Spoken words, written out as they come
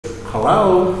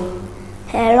Hello.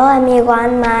 Hello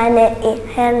everyone, my name is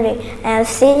Henry. I'm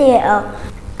 6 years old.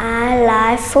 I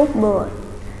like football.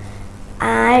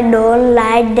 I don't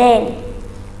like dance.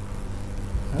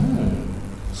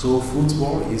 So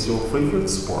football is your favorite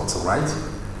sport, right?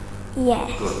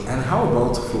 Yes. Good. And how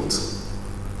about fruit?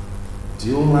 Do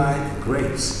you like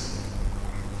grapes?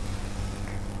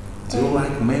 Do you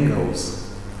like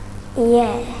mangoes?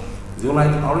 Yes. Do you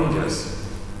like oranges?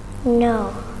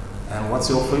 No. And what's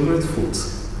your favorite food?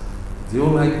 Do you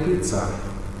like pizza?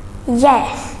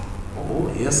 Yes. Oh,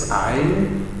 yes, I.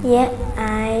 Yes,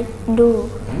 I do.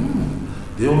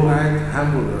 Do you like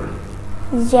hamburger?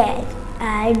 Yes,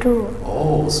 I do.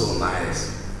 Oh, so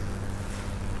nice.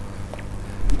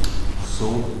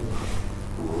 So,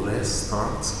 let's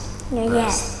start.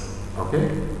 Yes.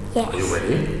 Okay? Yes. Are you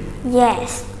ready?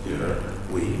 Yes. Here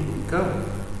we go.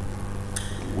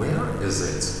 Where is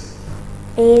it?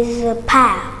 It's a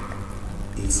park.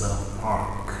 It's a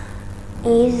park.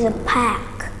 It's a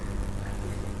park.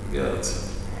 Good.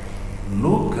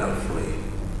 Look carefully.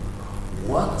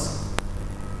 What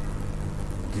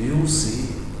do you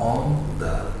see on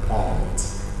the pond?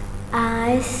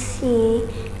 I see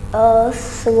a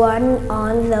swan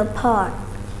on the pond.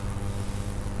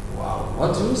 Wow.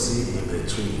 What do you see in the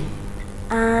tree?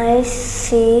 I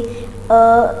see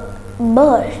a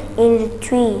bird in the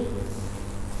tree.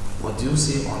 What do you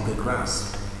see on the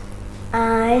grass?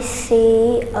 I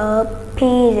see a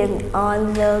pigeon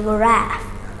on the grass.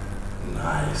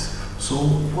 Nice. So,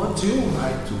 what do you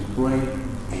like to play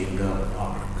in the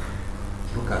park?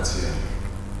 Look at here.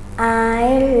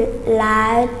 I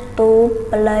like to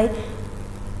play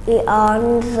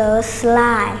on the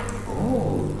slide.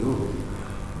 Oh, good.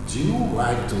 Do you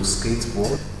like to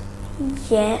skateboard?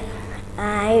 Yes,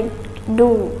 I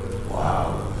do.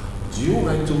 Wow. Do you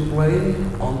like to play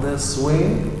on the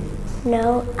swing?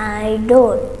 No, I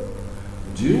don't.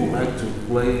 Do you like to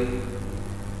play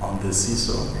on the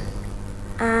seesaw?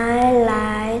 I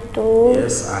like to.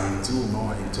 Yes, I do. No,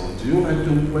 I don't. Do you like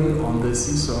to play on the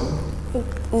seesaw?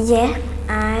 Yes,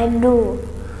 I do.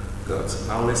 Good.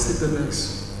 Now let's see the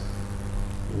next.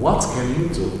 What can you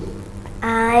do?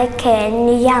 I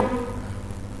can jump.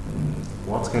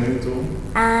 What can you do?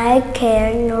 I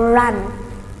can run.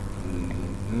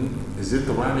 Is it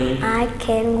running? I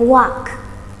can walk.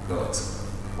 Good.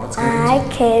 What can I you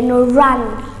do? can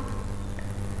run.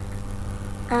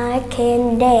 I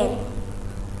can dance.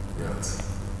 Good.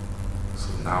 So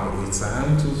now it's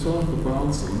time to talk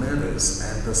about letters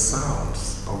and the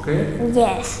sounds. Okay?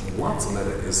 Yes. What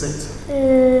letter is it?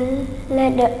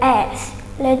 Letter S,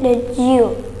 letter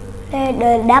U,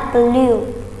 letter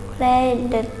W,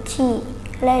 letter T,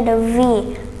 letter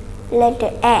V,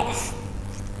 letter S.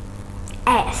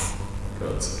 S.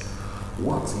 Good.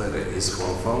 What letter is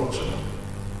for voucher?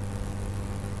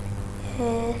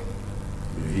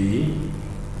 V.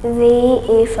 V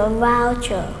is for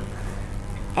voucher.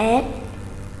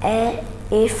 S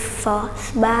is for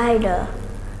spider.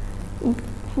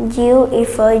 U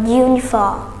is for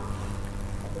uniform.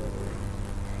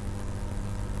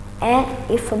 S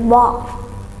is for box.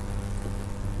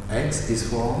 X is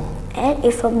for? S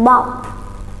is for box.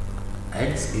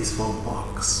 X is for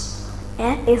box.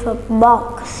 S is for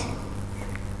box.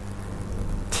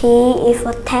 T is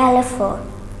for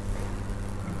telephone.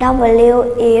 W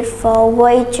is for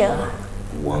wager.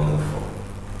 Wonderful.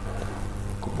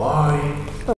 Goodbye.